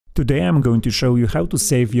Today I'm going to show you how to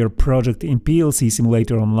save your project in PLC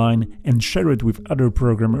Simulator Online and share it with other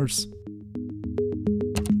programmers.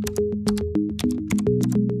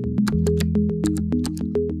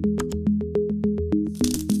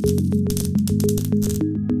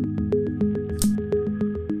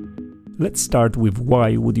 Let's start with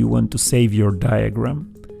why would you want to save your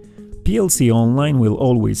diagram. PLC Online will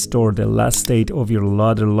always store the last state of your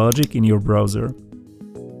ladder logic in your browser.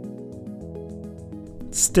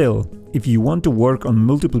 Still, if you want to work on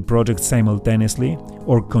multiple projects simultaneously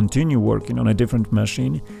or continue working on a different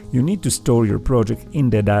machine, you need to store your project in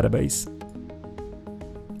the database.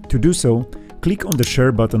 To do so, click on the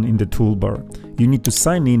Share button in the toolbar. You need to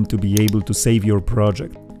sign in to be able to save your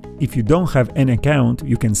project. If you don't have an account,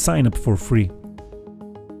 you can sign up for free.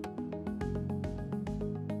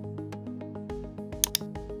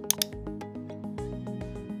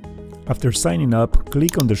 After signing up,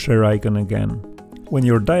 click on the Share icon again. When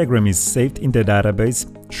your diagram is saved in the database,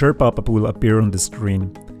 Share pop-up will appear on the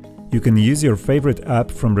screen. You can use your favorite app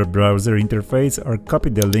from the browser interface or copy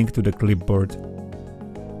the link to the clipboard.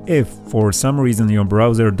 If, for some reason, your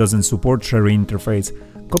browser doesn't support Share interface,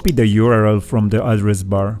 copy the URL from the address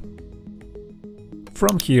bar.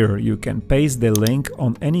 From here, you can paste the link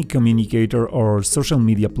on any communicator or social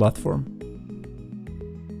media platform.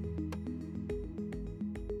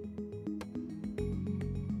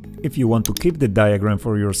 If you want to keep the diagram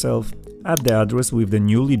for yourself, add the address with the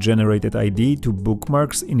newly generated ID to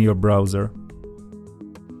bookmarks in your browser.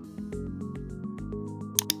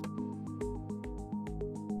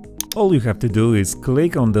 All you have to do is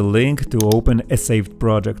click on the link to open a saved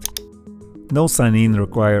project. No sign-in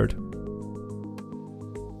required.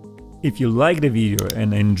 If you liked the video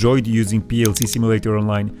and enjoyed using PLC Simulator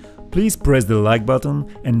Online, please press the like button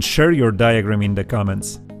and share your diagram in the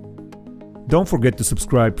comments. Don't forget to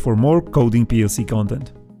subscribe for more coding PLC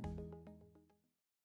content.